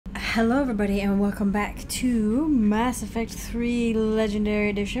Hello everybody and welcome back to Mass Effect 3 Legendary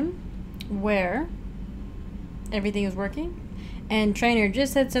Edition, where everything is working. And Trainer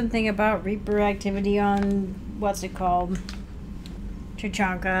just said something about Reaper activity on, what's it called?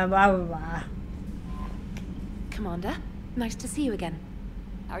 Chichanka, blah blah blah. Commander, nice to see you again.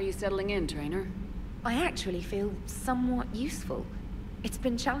 How are you settling in, Trainer? I actually feel somewhat useful. It's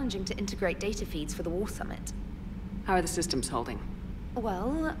been challenging to integrate data feeds for the War Summit. How are the systems holding?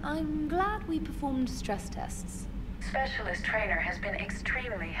 Well, I'm glad we performed stress tests. Specialist Trainer has been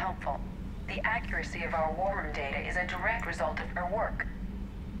extremely helpful. The accuracy of our war room data is a direct result of her work.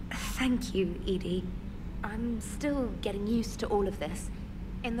 Thank you, Edie. I'm still getting used to all of this.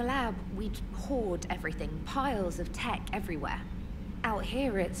 In the lab, we'd hoard everything, piles of tech everywhere. Out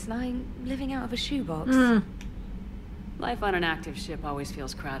here, it's like living out of a shoebox. Life on an active ship always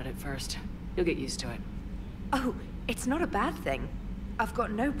feels crowded at first. You'll get used to it. Oh, it's not a bad thing. I've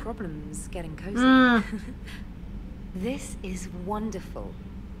got no problems getting cozy. This is wonderful.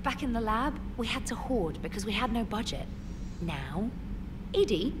 Back in the lab, we had to hoard because we had no budget. Now,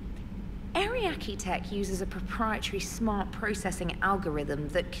 Edie, Ariake Tech uses a proprietary smart processing algorithm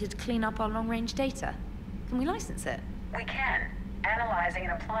that could clean up our long-range data. Can we license it? We can. Analyzing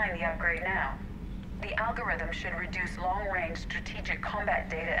and applying the upgrade now. The algorithm should reduce long-range strategic combat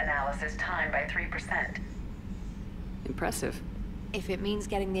data analysis time by 3%. Impressive. If it means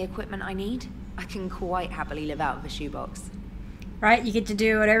getting the equipment I need, I can quite happily live out of a shoebox. Right, you get to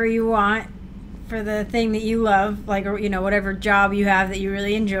do whatever you want for the thing that you love, like, you know, whatever job you have that you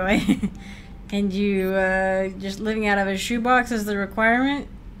really enjoy. And you, just living out of a shoebox is the requirement.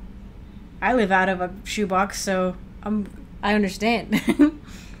 I live out of a shoebox, so I understand.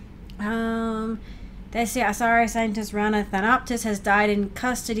 They say Asari scientist Rana Thanoptis has died in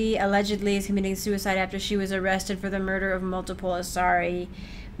custody, allegedly is committing suicide after she was arrested for the murder of multiple Asari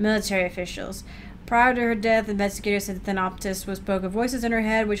military officials. Prior to her death, investigators said that Thanoptis was spoke of voices in her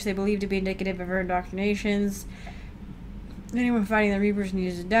head, which they believed to be indicative of her indoctrinations. Anyone fighting the Reapers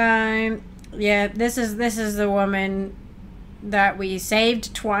needed to die. Yeah, this is the woman that we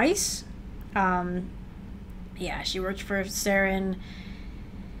saved twice. Yeah, she worked for Saren.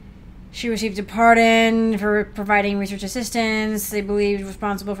 She received a pardon for providing research assistance. They believed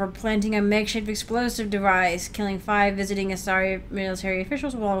responsible for planting a makeshift explosive device, killing 5 visiting Asari military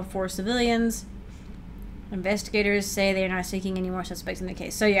officials along with 4 civilians. Investigators say they are not seeking any more suspects in the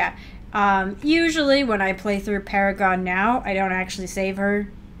case. So yeah, usually when I play through Paragon now, I don't actually save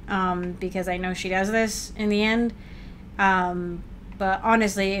her because I know she does this in the end. But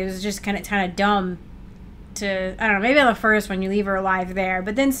honestly, it was just kind of dumb to, I don't know, maybe on the first one you leave her alive there,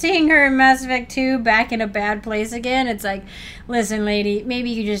 but then seeing her in Mass Effect 2 back in a bad place again, it's like, listen lady, maybe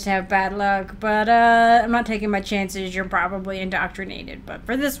you just have bad luck, but I'm not taking my chances, you're probably indoctrinated. But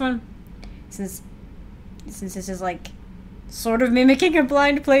for this one, since this is like sort of mimicking a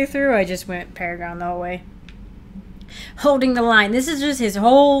blind playthrough, I just went Paragon the whole way. Holding the line. This is just his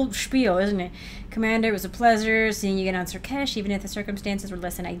whole spiel, isn't it? Commander, it was a pleasure seeing you get on Surkesh, even if the circumstances were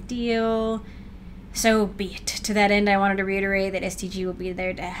less than ideal. So be it. To that end, I wanted to reiterate that STG will be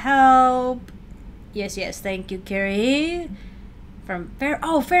there to help. Yes, thank you, Carrie. From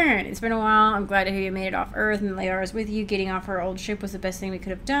Farron, it's been a while. I'm glad to hear you made it off Earth and Layar is with you. Getting off her old ship was the best thing we could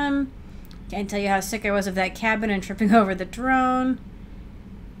have done. Can't tell you how sick I was of that cabin and tripping over the drone.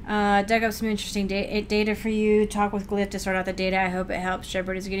 Dug up some interesting data for you. Talk with Glyph to sort out the data. I hope it helps.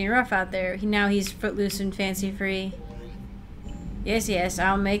 Shepard is getting rough out there. Now he's footloose and fancy-free. Yes,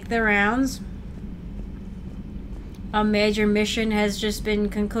 I'll make the rounds. A major mission has just been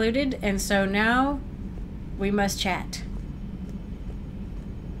concluded, and so now we must chat.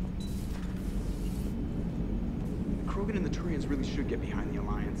 Krogan and the Turians really should get behind the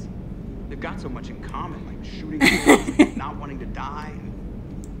Alliance. They've got so much in common, like shooting things, not wanting to die.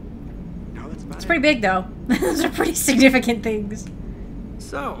 No, that's about it. It's pretty big, though. Those are pretty significant things.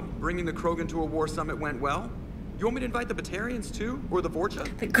 So, bringing the Krogan to a war summit went well? You want me to invite the Batarians too? Or the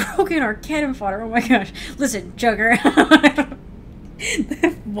Vorcha? The Krogan are cannon fodder. Oh my gosh. Listen, Jugger.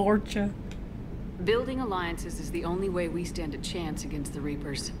 The Vorcha. Building alliances is the only way we stand a chance against the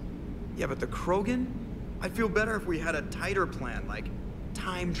Reapers. Yeah, but the Krogan? I'd feel better if we had a tighter plan, like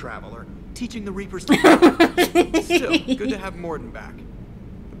time travel or teaching the Reapers to Still, good to have Morden back.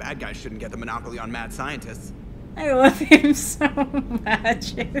 The bad guys shouldn't get the monopoly on mad scientists. I love him so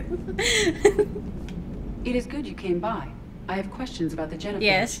much. It is good you came by. I have questions about the Jennifer.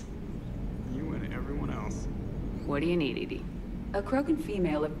 Yes. You and everyone else. What do you need, Edie? A Krogan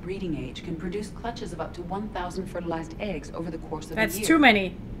female of breeding age can produce clutches of up to 1,000 fertilized eggs over the course of a year. That's too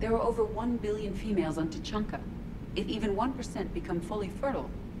many. There are over 1 billion females on Tuchanka. If even 1% become fully fertile,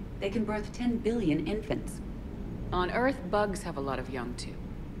 They can birth 10 billion infants. On Earth, bugs have a lot of young, too.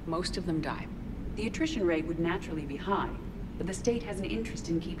 Most of them die. The attrition rate would naturally be high, but the state has an interest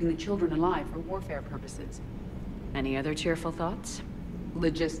in keeping the children alive for warfare purposes. Any other cheerful thoughts?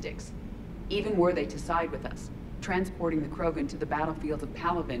 Logistics. Even were they to side with us, transporting the Krogan to the battlefield of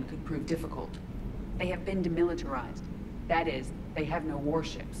Palaven could prove difficult. They have been demilitarized. That is, they have no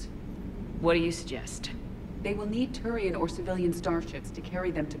warships. What do you suggest? They will need Turian or civilian starships to carry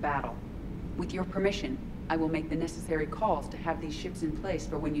them to battle. With your permission, I will make the necessary calls to have these ships in place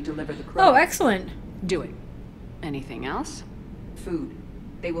for when you deliver the Krogan. Oh, excellent. Do it. Anything else? Food.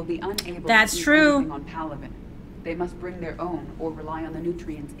 They will be unable That's to eat true. anything on Palaven. They must bring their own or rely on the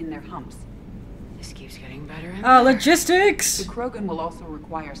nutrients in their humps. This keeps getting better and Oh, better. logistics! The Krogan will also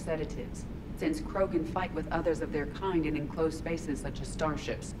require sedatives, since Krogan fight with others of their kind in enclosed spaces such as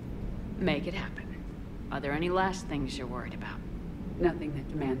starships. Make it happen. Are there any last things you're worried about? Nothing that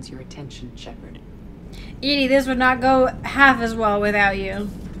demands your attention, Shepard. Edie, this would not go half as well without you.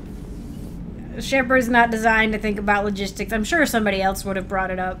 Shepard's not designed to think about logistics. I'm sure somebody else would have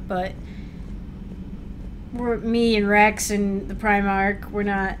brought it up, but me and Rex and the Primarch, we're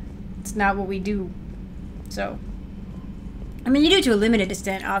not. It's not what we do. So, I mean, you do to a limited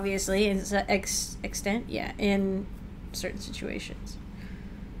extent, obviously, in extent, yeah, in certain situations.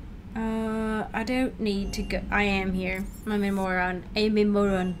 I don't need to go. I am here. I'm a moron.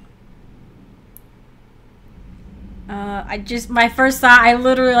 My first thought, I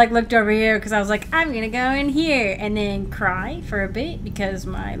literally like looked over here because I was like, I'm gonna go in here and then cry for a bit because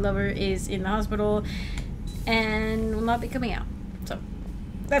my lover is in the hospital and will not be coming out. So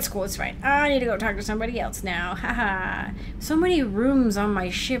that's cool, it's fine. I need to go talk to somebody else now. Haha. So many rooms on my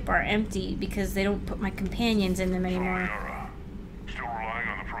ship are empty because they don't put my companions in them anymore. Still relying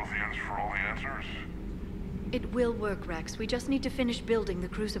on the Protheans for all the answers? It will work, Rex. We just need to finish building the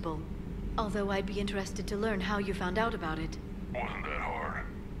Crucible. Although I'd be interested to learn how you found out about it. Wasn't that hard.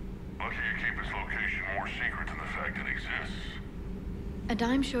 Lucky you keep its location more secret than the fact it exists. And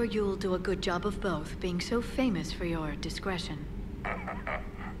I'm sure you'll do a good job of both, being so famous for your discretion.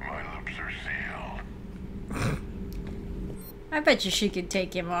 My lips are sealed. I bet you she could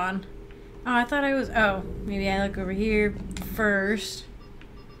take him on. Oh, I thought I was... Oh, maybe I look over here first.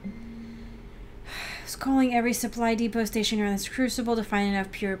 I was calling every supply depot station around this crucible to find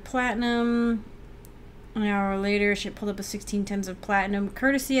enough pure platinum. An hour later, ship pulled up with 16 tons of platinum,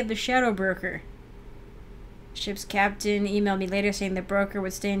 courtesy of the Shadow Broker. Ship's captain emailed me later saying the broker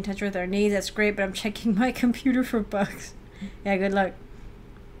would stay in touch with our needs. That's great, but I'm checking my computer for bugs. Yeah, good luck.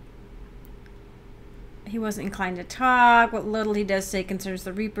 He wasn't inclined to talk. What little he does say concerns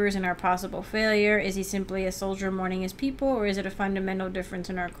the Reapers and our possible failure. Is he simply a soldier mourning his people, or is it a fundamental difference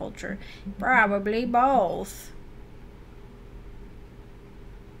in our culture? Probably both.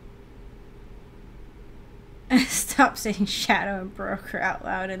 Stop saying Shadow and Broker out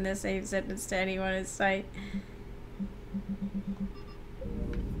loud in the same sentence to anyone in sight.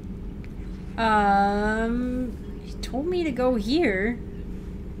 He told me to go here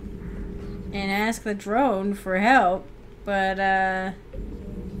and ask the drone for help, but I'll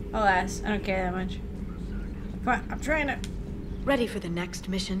ask. I don't care that much. Come on, I'm trying to... Ready for the next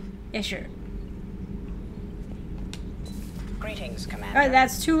mission? Yeah, sure. Greetings, Commander. Alright,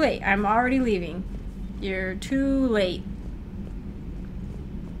 that's too late. I'm already leaving. You're too late.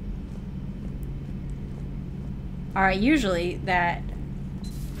 Alright, usually that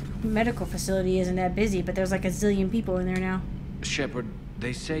medical facility isn't that busy, but there's like a zillion people in there now. Shepard,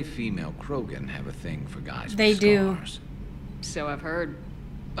 they say female Krogan have a thing for guys They with do. scars. So I've heard.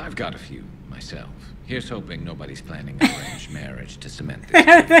 I've got a few myself. Here's hoping nobody's planning an arranged marriage to cement this.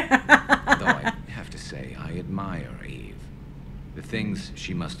 Though I have to say, I admire Eve. The things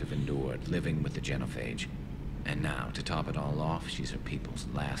she must have endured living with the genophage. And now, to top it all off, she's her people's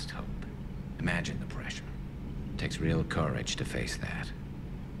last hope. Imagine the pressure. It takes real courage to face that.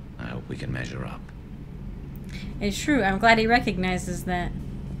 I hope we can measure up. It's true. I'm glad he recognizes that.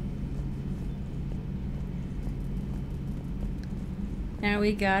 Now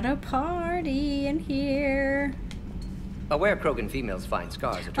we got a party in here. Aware Krogan females find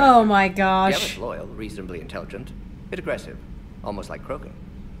scars attractive. Oh my The gosh. other's loyal, reasonably intelligent, bit aggressive, almost like Krogan.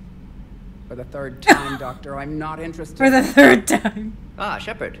 For the third time, Doctor, I'm not interested. For the third time. Ah,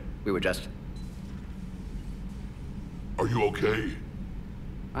 Shepard. We were just... Are you okay?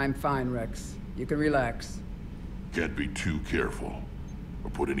 I'm fine, Rex. You can relax. Can't be too careful, or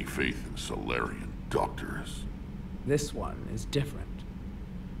put any faith in Solarian doctors. This one is different.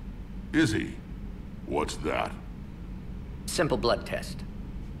 Is he? What's that? Simple blood test.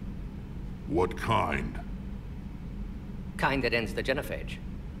 What kind? Kind that ends the genophage.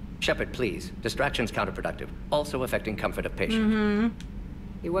 Shepard, please. Distraction's counterproductive, also affecting comfort of patient.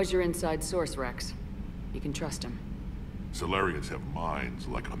 He was your inside source, Rex. You can trust him. Solarians have minds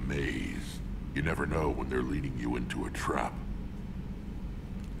like a maze. You never know when they're leading you into a trap.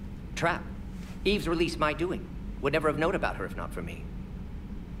 Trap? Eve's release my doing. Would never have known about her if not for me.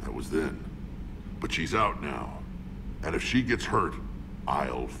 That was then. But she's out now. And if she gets hurt,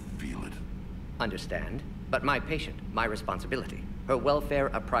 I'll feel it. Understand. But my patient, my responsibility. Her welfare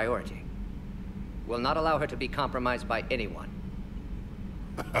a priority. Will not allow her to be compromised by anyone.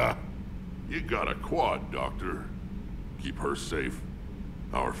 You got a quad, Doctor. Keep her safe.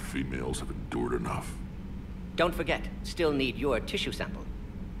 Our females have endured enough. Don't forget, still need your tissue sample.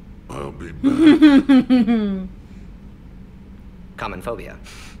 I'll be back. Common phobia.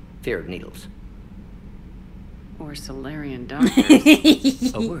 Fear of needles. Or Solarian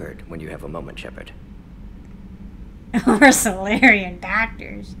doctors. A word when you have a moment, Shepard. Or Solarian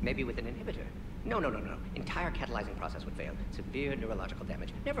doctors. Maybe with an inhibitor. No. Entire catalyzing process would fail. Severe neurological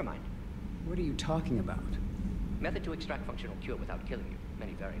damage. Never mind. What are you talking about? Method to extract functional cure without killing you.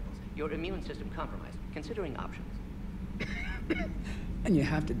 Many variables. Your immune system compromised. Considering options. And you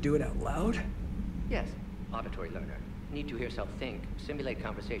have to do it out loud? Yes. Auditory learner. Need to hear self think. Simulate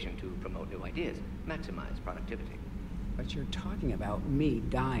conversation to promote new ideas. Maximize productivity. But you're talking about me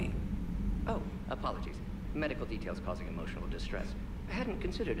dying. Oh, apologies. Medical details causing emotional distress. I hadn't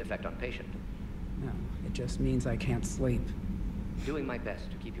considered effect on patient. No, it just means I can't sleep. Doing my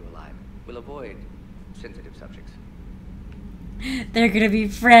best to keep you alive. Will avoid sensitive subjects. They're gonna be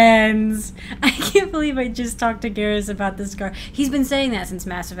friends. I can't believe I just talked to Garrus about this car. He's been saying that since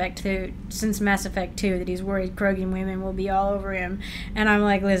Mass Effect 2, that he's worried Krogan women will be all over him. And I'm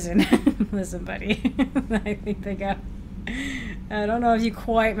like, listen, listen, buddy. I think they got... I don't know if you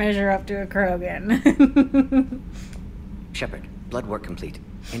quite measure up to a Krogan. Shepard, blood work complete.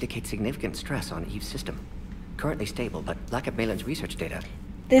 Indicates significant stress on Eve's system. Currently stable, but lack of Malin's research data.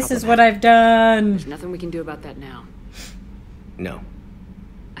 This is what I've done. There's nothing we can do about that now. No.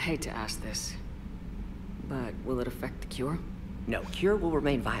 I hate to ask this, but will it affect the cure? No, cure will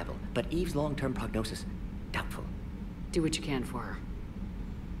remain viable, but Eve's long-term prognosis, doubtful. Do what you can for her.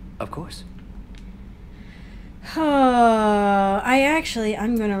 Of course. I'm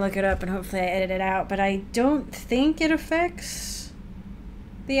gonna look it up and hopefully I edit it out, but I don't think it affects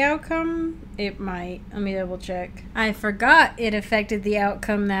the outcome. It might. Let me double check. I forgot it affected the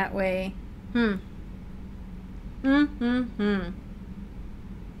outcome that way.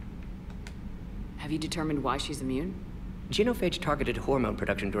 Have you determined why she's immune? Genophage targeted hormone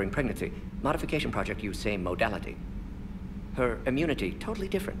production during pregnancy. Modification project used same modality. Her immunity, totally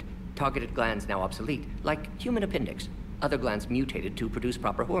different. Targeted glands now obsolete, like human appendix. Other glands mutated to produce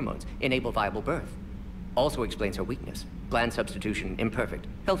proper hormones, enable viable birth. Also explains her weakness. Gland substitution imperfect.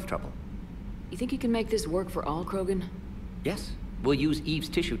 Health trouble. You think you can make this work for all Krogan? Yes. We'll use Eve's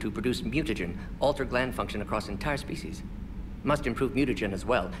tissue to produce mutagen, alter gland function across entire species. Must improve mutagen as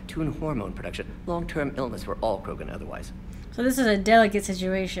well, tune hormone production. Long-term illness for all Krogan otherwise. So this is a delicate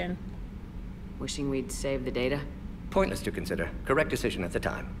situation. Wishing we'd saved the data? Pointless to consider. Correct decision at the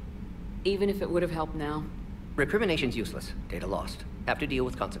time. Even if it would have helped now? Recrimination's useless. Data lost. Have to deal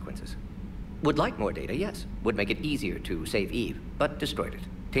with consequences. Would like more data, yes. Would make it easier to save Eve, but destroyed it.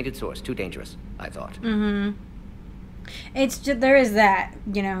 Tainted source, too dangerous, I thought. It's just, there is that,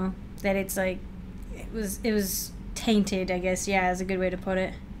 you know, that it's like, it was tainted, I guess, yeah, is a good way to put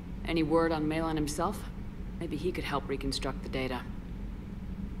it. Any word on Malin himself? Maybe he could help reconstruct the data.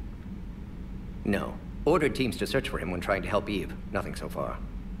 No. Ordered teams to search for him when trying to help Eve. Nothing so far.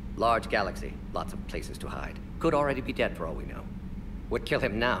 Large galaxy, lots of places to hide. Could already be dead for all we know. Would kill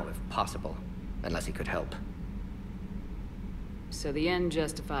him now if possible, unless he could help. So the end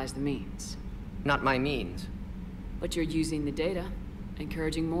justifies the means. Not my means. But you're using the data,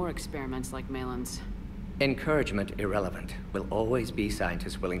 encouraging more experiments like Malin's. Encouragement irrelevant. Will always be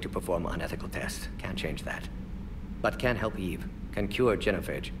scientists willing to perform unethical tests. Can't change that. But can help Eve. Can cure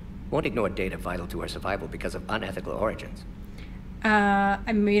genophage. Won't ignore data vital to her survival because of unethical origins. I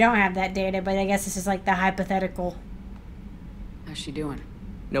mean, we don't have that data, but I guess this is like the hypothetical. How's she doing?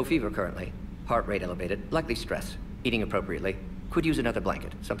 No fever currently. Heart rate elevated. Likely stress. Eating appropriately. Could use another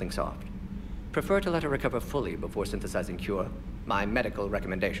blanket. Something soft. Prefer to let her recover fully before synthesizing cure. My medical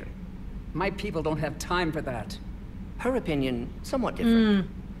recommendation. My people don't have time for that. Her opinion, somewhat different.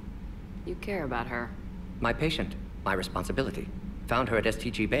 You care about her. My patient. My responsibility. Found her at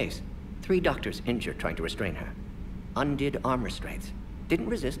STG base. 3 doctors injured trying to restrain her. Undid arm restraints. Didn't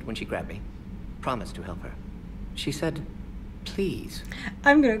resist when she grabbed me. Promised to help her. She said, please.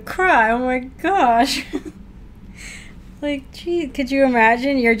 I'm gonna cry, oh my gosh. Like, gee, could you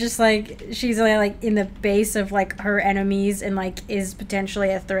imagine? You're just like, she's like in the base of like her enemies and like is potentially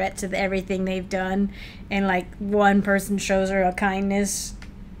a threat to everything they've done, and like one person shows her a kindness,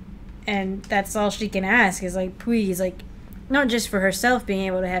 and that's all she can ask is like, please, like, not just for herself being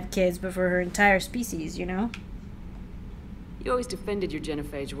able to have kids, but for her entire species, you know? You always defended your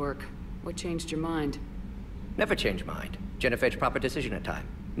genophage work. What changed your mind? Never change mind. Genophage proper decision at time.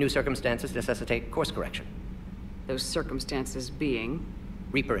 New circumstances necessitate course correction. Those circumstances being?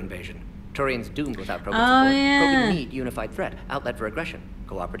 Reaper invasion. Turians doomed without Krogan Oh, support. yeah. Krogan need unified threat, outlet for aggression,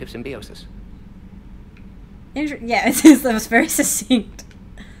 cooperative symbiosis. Yeah, that was very succinct.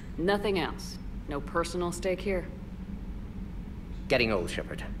 Nothing else. No personal stake here. Getting old,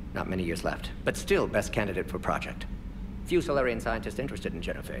 Shepard. Not many years left, but still best candidate for project. Few Solarian scientists interested in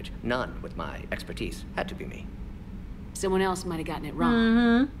genophage. None with my expertise. Had to be me. Someone else might have gotten it wrong.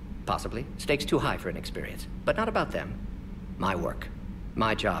 Mm-hmm. Possibly. Stakes too high for inexperience. But not about them. My work.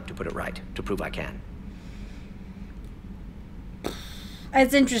 My job to put it right. To prove I can.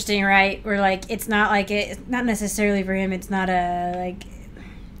 It's interesting, right? Where like it's not necessarily for him. It's not a like.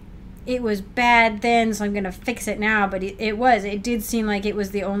 It was bad then, so I'm gonna fix it now. But it did seem like it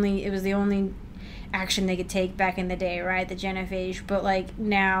was the only action they could take back in the day, right? The genophage. But like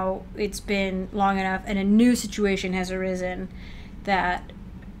now it's been long enough, and a new situation has arisen that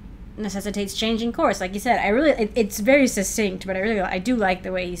necessitates changing course. Like you said, it's very succinct, but I do like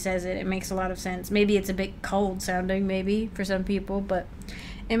the way he says it. It makes a lot of sense. Maybe it's a bit cold sounding, maybe for some people, but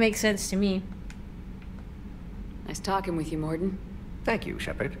it makes sense to me. Nice talking with you, Morden. Thank you,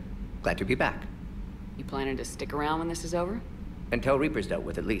 Shepard. Glad to be back. You planning to stick around when this is over? Until Reaper's dealt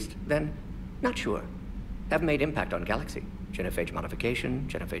with, at least. Then, not sure. Have made impact on Galaxy. Genophage modification,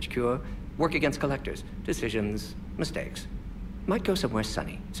 genophage cure, work against collectors, decisions, mistakes. Might go somewhere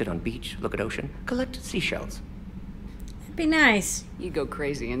sunny, sit on beach, look at ocean, collect seashells. It'd be nice. You go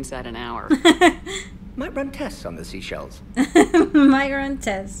crazy inside an hour. Might run tests on the seashells. Might run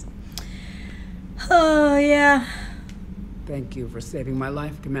tests. Oh, yeah. Thank you for saving my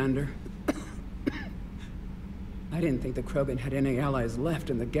life, Commander. I didn't think the Krogan had any allies left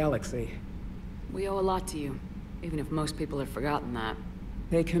in the galaxy. We owe a lot to you, even if most people have forgotten that.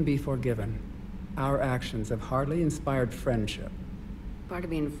 They can be forgiven. Our actions have hardly inspired friendship. Part of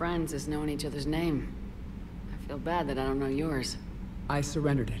being friends is knowing each other's name. I feel bad that I don't know yours. I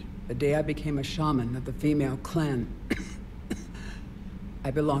surrendered it the day I became a shaman of the female clan.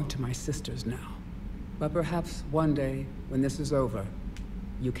 I belong to my sisters now. But perhaps one day, when this is over,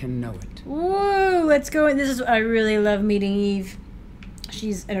 you can know it. Woo! Let's go. I really love meeting Eve.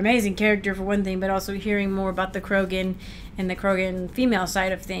 She's an amazing character for one thing, but also hearing more about the Krogan and the Krogan female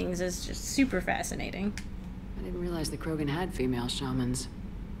side of things is just super fascinating. I didn't realize the Krogan had female shamans.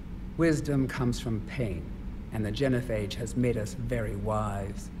 Wisdom comes from pain, and the genophage has made us very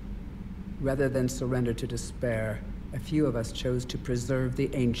wise. Rather than surrender to despair, a few of us chose to preserve the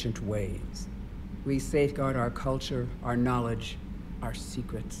ancient ways. We safeguard our culture, our knowledge, our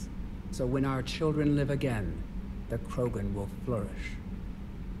secrets. So when our children live again, the Krogan will flourish.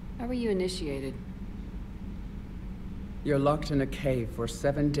 How were you initiated? You're locked in a cave for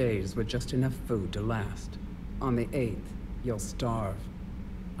 7 days with just enough food to last. On the 8th, you'll starve.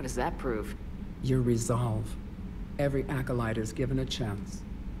 What does that prove? Your resolve. Every acolyte is given a chance.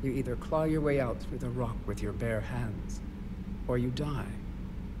 You either claw your way out through the rock with your bare hands, or you die.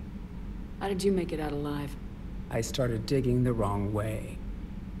 How did you make it out alive? I started digging the wrong way.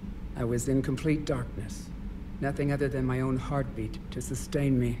 I was in complete darkness. Nothing other than my own heartbeat to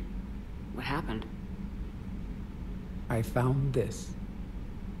sustain me. What happened? I found this.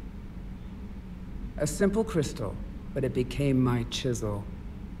 A simple crystal, but it became my chisel.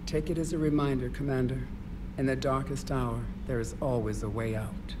 Take it as a reminder, Commander. In the darkest hour, there is always a way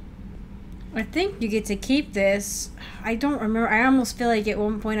out. I think you get to keep this. I don't remember. I almost feel like at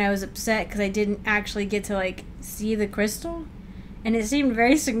one point I was upset because I didn't actually get to, like, see the crystal. And it seemed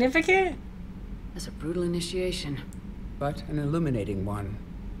very significant. That's a brutal initiation. But an illuminating one.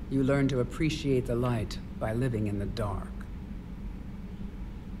 You learn to appreciate the light by living in the dark.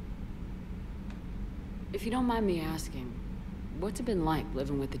 If you don't mind me asking, what's it been like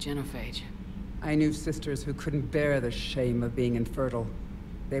living with the genophage? I knew sisters who couldn't bear the shame of being infertile.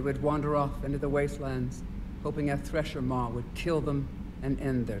 They would wander off into the wastelands, hoping a thresher maw would kill them and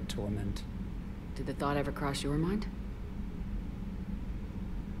end their torment. Did the thought ever cross your mind?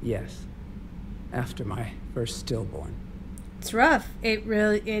 Yes. After my first stillborn. It's rough.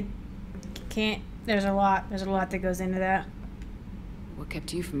 It can't, there's a lot that goes into that. What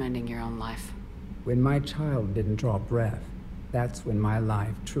kept you from ending your own life? When my child didn't draw breath, that's when my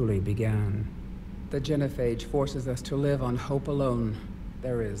life truly began. The genophage forces us to live on hope alone.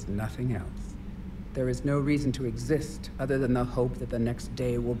 There is nothing else. There is no reason to exist other than the hope that the next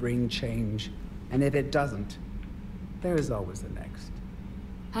day will bring change. And if it doesn't, there is always the next.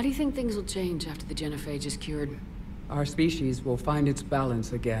 How do you think things will change after the genophage is cured? Our species will find its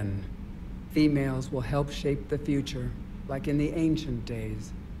balance again. Females will help shape the future, like in the ancient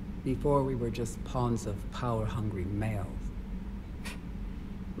days, before we were just pawns of power-hungry males.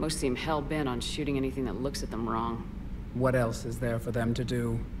 Most seem hell-bent on shooting anything that looks at them wrong. What else is there for them to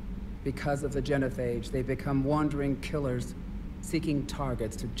do? Because of the genophage, they become wandering killers, seeking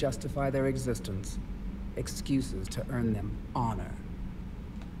targets to justify their existence. Excuses to earn them honor.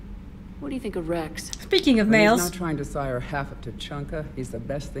 What do you think of Rex? Speaking of When males. he's not trying to sire half of Tuchanka, he's the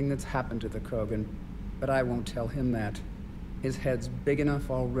best thing that's happened to the Krogan. But I won't tell him that. His head's big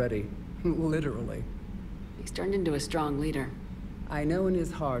enough already. Literally. He's turned into a strong leader. I know in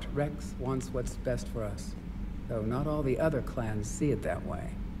his heart Rex wants what's best for us. Though not all the other clans see it that way.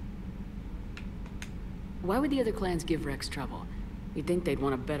 Why would the other clans give Rex trouble? You'd think they'd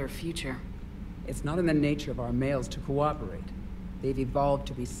want a better future. It's not in the nature of our males to cooperate. They've evolved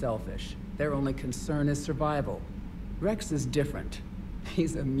to be selfish. Their only concern is survival. Rex is different.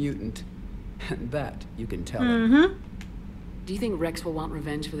 He's a mutant. And that you can tell him. Do you think Rex will want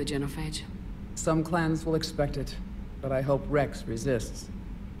revenge for the genophage? Some clans will expect it, but I hope Rex resists.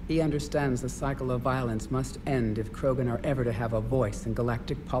 He understands the cycle of violence must end if Krogan are ever to have a voice in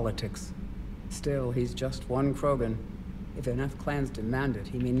galactic politics. Still, he's just one Krogan. If enough clans demand it,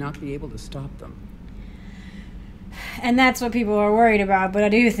 he may not be able to stop them. And that's what people are worried about, but I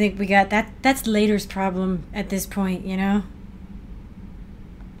do think we got that. That's Later's problem at this point, you know?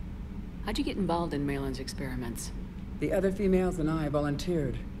 How'd you get involved in Malin's experiments? The other females and I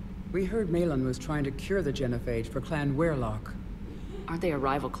volunteered. We heard Malin was trying to cure the genophage for Clan Weirlock. Aren't they a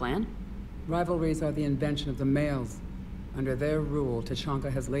rival clan? Rivalries are the invention of the males. Under their rule,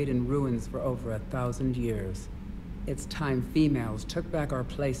 Tuchanka has laid in ruins for over 1,000 years. It's time females took back our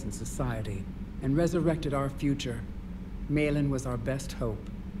place in society and resurrected our future. Malin was our best hope.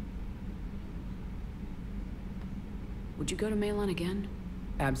 Would you go to Malin again?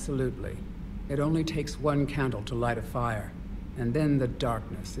 Absolutely. It only takes one candle to light a fire, and then the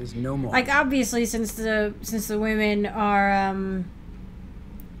darkness is no more. Like, obviously, since the women are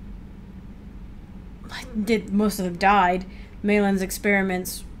most of them died, Malin's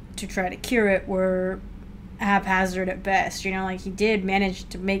experiments to try to cure it were haphazard at best. You know, like, he did manage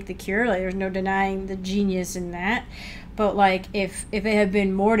to make the cure. Like, there's no denying the genius in that. But like, if it had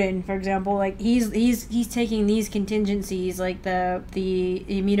been Morden, for example, like he's taking these contingencies, like the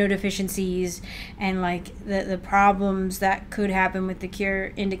immunodeficiencies and like the problems that could happen with the cure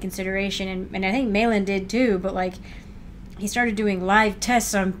into consideration, and I think Malin did too. But like, he started doing live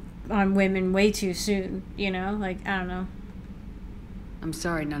tests on women way too soon. You know, like, I don't know. I'm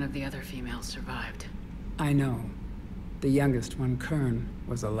sorry none of the other females survived. I know. The youngest one, Kern,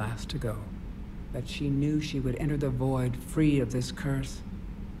 was the last to go. But she knew she would enter the void free of this curse,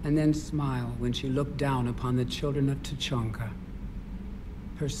 and then smile when she looked down upon the children of Tuchanka.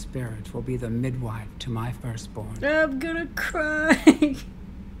 Her spirit will be the midwife to my firstborn. I'm gonna cry.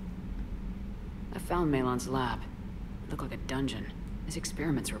 I found Malin's lab. It looked like a dungeon. His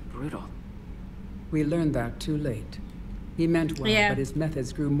experiments were brutal. We learned that too late. He meant well, Yeah. but his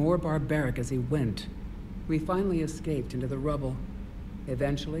methods grew more barbaric as he went. We finally escaped into the rubble.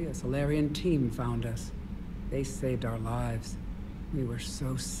 Eventually, a Solarian team found us. They saved our lives. We were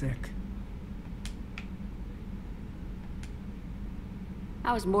so sick.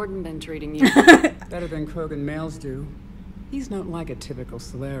 How's Morden been treating you? Better than Krogan males do. He's not like a typical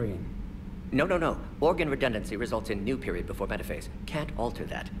Solarian. No. Organ redundancy results in new period before metaphase. Can't alter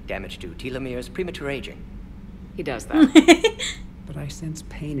that. Damage to telomeres, premature aging. He does that. But I sense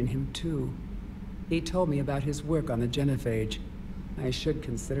pain in him too. He told me about his work on the genophage. I should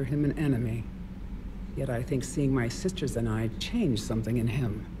consider him an enemy. Yet I think seeing my sisters and I changed something in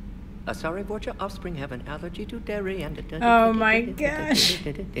him. Sorry, Vorcha, offspring have an allergy to dairy and... Oh my gosh.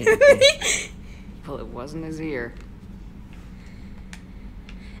 Well, it wasn't his ear.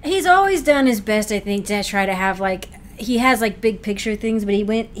 He's always done his best, I think, to try to have, like, he has, like, big picture things, but he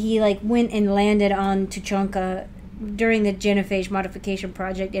went and landed on Tuchanka during the genophage modification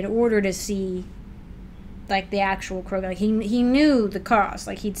project in order to see, like, the actual Krogan. Like, he knew the cost.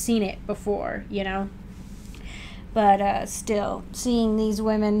 Like, he'd seen it before, you know? But, still, seeing these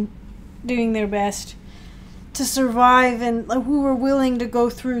women doing their best to survive and who were willing to go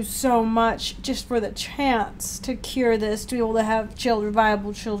through so much just for the chance to cure this, to be able to have children,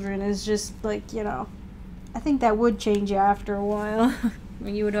 viable children, is just, like, you know, I think that would change you after a while. I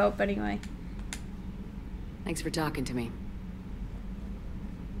mean, you would hope, anyway. Thanks for talking to me.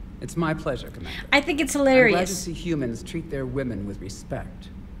 It's my pleasure, Commander. I think it's I'm glad to hilarious. see humans treat their women with respect.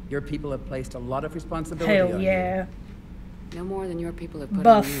 Your people have placed a lot of responsibility Hell on yeah. No more than your people have put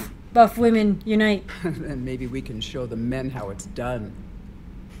on you. Buff women, unite. you. Then maybe we can show the men how it's done.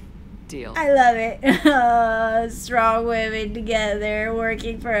 Deal. I love it. Strong women together,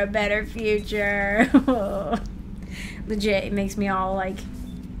 working for a better future. Legit, it makes me all like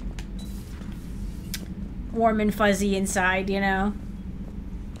warm and fuzzy inside, you know.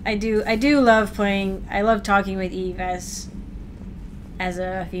 I do love playing. I love talking with Eve as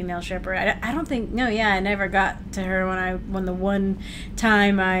a female shipper. I don't think, no, yeah, I never got to her when the one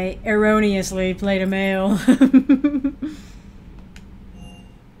time I erroneously played a male.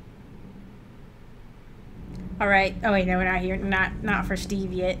 All right. Oh wait, no, we're not here. Not for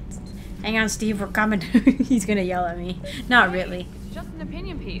Steve yet. Hang on, Steve, we're coming. He's gonna yell at me. Not really. It's just an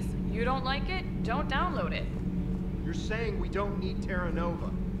opinion piece. You don't like it? Don't download it. You're saying we don't need Terra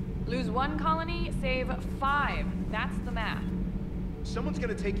Nova. Lose 1 colony, save 5. That's the math. Someone's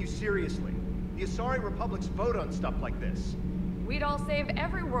gonna take you seriously. The Asari Republics vote on stuff like this. We'd all save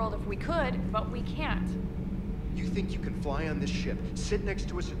every world if we could, but we can't. You think you can fly on this ship, sit next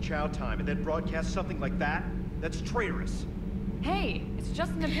to us at chow time, and then broadcast something like that? That's traitorous. Hey, it's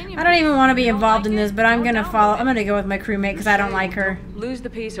just an opinion. I don't even want to be You don't involved like in it? this, but I'm Don't gonna download follow. it. I'm gonna go with my crewmate because I don't like her. Lose the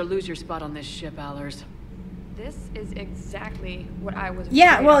piece or lose your spot on this ship, Allers. This is exactly what I was.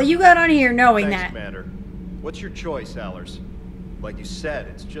 Yeah, afraid well, of. you got on here knowing Thanks, that. Commander. What's your choice, Allers? Like you said,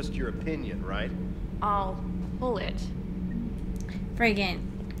 it's just your opinion, right? I'll pull it. Friggin',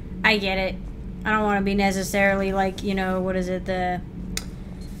 I get it. I don't want to be necessarily like, you know, what is it,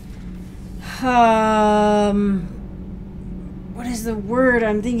 what is the word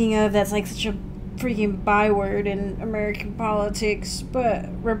I'm thinking of that's like such a freaking byword in American politics, but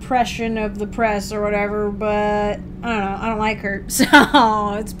repression of the press or whatever, but I don't know, I don't like her, so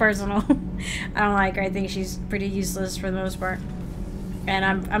it's personal. I don't like her. I think she's pretty useless for the most part. And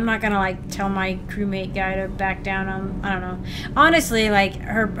I'm not gonna like tell my crewmate guy to back down on, I don't know. Honestly, like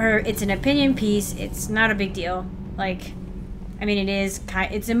her it's an opinion piece. It's not a big deal. Like, I mean,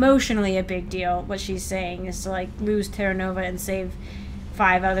 it's emotionally a big deal. What she's saying is to like lose Terra Nova and save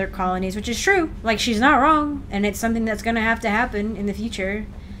 5 other colonies, which is true. Like, she's not wrong, and it's something that's gonna have to happen in the future.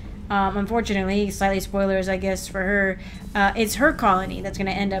 Unfortunately, slightly spoilers, I guess, for her. It's her colony that's gonna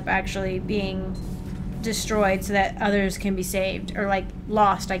end up actually being destroyed so that others can be saved, or like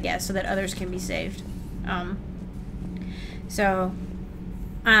lost, I guess, so that others can be saved. So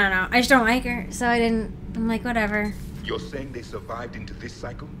I don't know, I just don't like her, so I'm like, whatever. You're saying they survived into this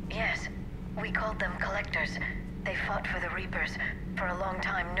cycle? Yes, we called them Collectors. They fought for the Reapers. For a long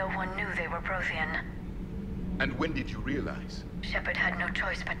time, no one knew they were Prothean. And when did you realize? Shepard had no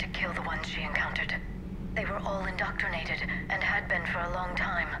choice but to kill the ones she encountered. They were all indoctrinated, and had been for a long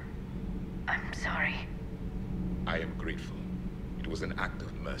time. I'm sorry. I am grateful. It was an act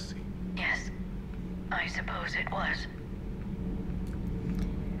of mercy. Yes, I suppose it was.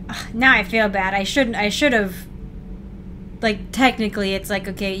 Now I feel bad. I should have, like, technically it's like,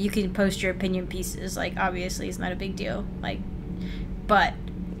 okay, you can post your opinion pieces, like, obviously it's not a big deal, like, but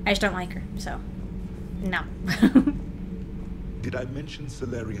I just don't like her, so no. Did I mention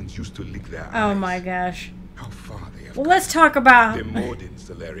Solarians used to lick their eyes? Oh my gosh. How far they have Well, come. let's talk about... The Mordin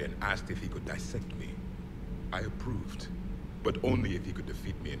Solarian asked if he could dissect me. I approved, but only if he could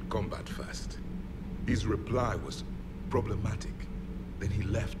defeat me in combat first. His reply was problematic. Then he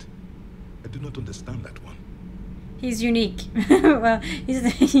left. I do not understand that one. He's unique. Well,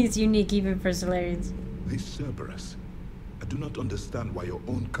 he's unique even for Solarians. This Cerberus. I do not understand why your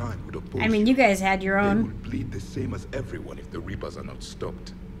own kind would oppose I mean, you guys had your They own. will bleed the same as everyone if the Reapers are not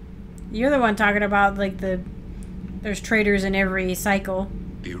stopped. You're the one talking about, like, there's traitors in every cycle.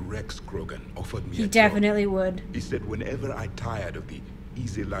 The Rex Krogan offered me He a definitely job. would. He said whenever I tired of the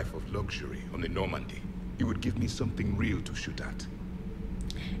easy life of luxury on the Normandy, he would give me something real to shoot at.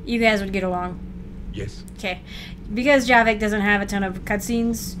 You guys would get along. Yes. Okay. Because Javik doesn't have a ton of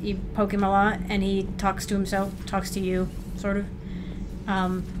cutscenes, you poke him a lot, and he talks to himself, talks to you, sort of.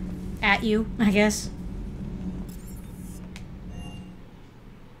 At you, I guess.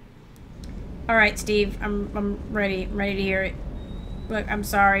 Alright, Steve, I'm ready. I'm ready to hear it. Look, I'm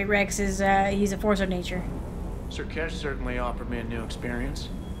sorry, Rex is, he's a force of nature. Sir Kesh certainly offered me a new experience.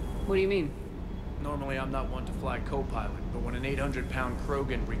 What do you mean? Normally, I'm not one to fly co-pilot, but when an 800-pound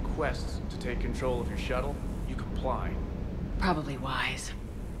Krogan requests to take control of your shuttle, you comply. Probably wise.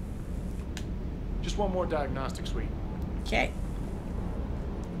 Just one more diagnostic suite. Okay.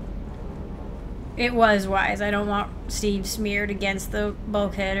 It was wise. I don't want Steve smeared against the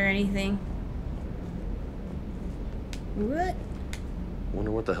bulkhead or anything. What?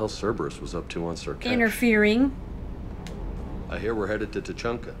 Wonder what the hell Cerberus was up to on Cirque. Interfering. I hear we're headed to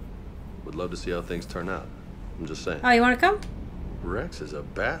Tachanka. Would love to see how things turn out. I'm just saying. Oh, you want to come? Rex is a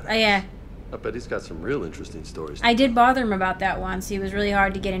badass. Oh, yeah. I bet he's got some real interesting stories. I did bother him about that once. He was really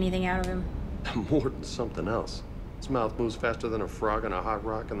hard to get anything out of him. More than something else. His mouth moves faster than a frog on a hot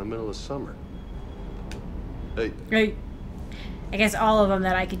rock in the middle of summer. Hey. Hey. I guess all of them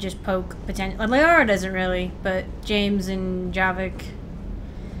that I could just poke potentially. Leora doesn't really, but James and Javik,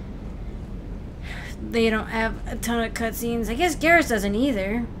 they don't have a ton of cutscenes. I guess Garrus doesn't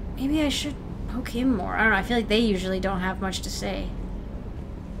either. Maybe I should poke him more. I don't know. I feel like they usually don't have much to say.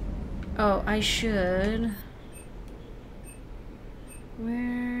 Oh, I should.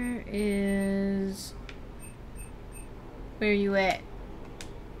 Where are you at?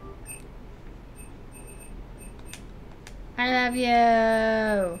 I love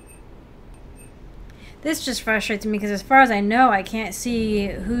you. This just frustrates me because as far as I know, I can't see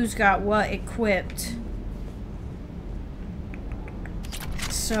who's got what equipped.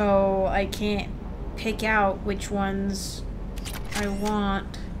 So I can't pick out which ones I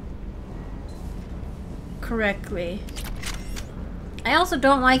want correctly. I also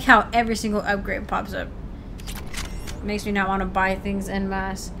don't like how every single upgrade pops up. It makes me not want to buy things en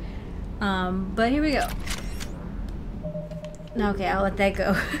masse. But here we go. Okay, I'll let that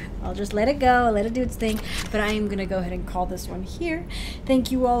go. I'll just let it go. I'll let it do its thing. But I am going to go ahead and call this one here.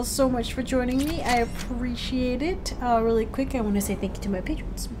 Thank you all so much for joining me. I appreciate it. Really quick, I want to say thank you to my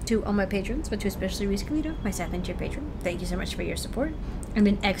patrons. To all my patrons, but to especially Reese Calito, my Southland tier patron. Thank you so much for your support. And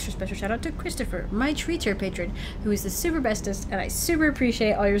an extra special shout out to Christopher, my tree tier patron, who is the super bestest, and I super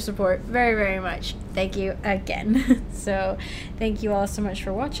appreciate all your support very, very much. Thank you again. So, thank you all so much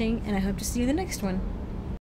for watching, and I hope to see you in the next one.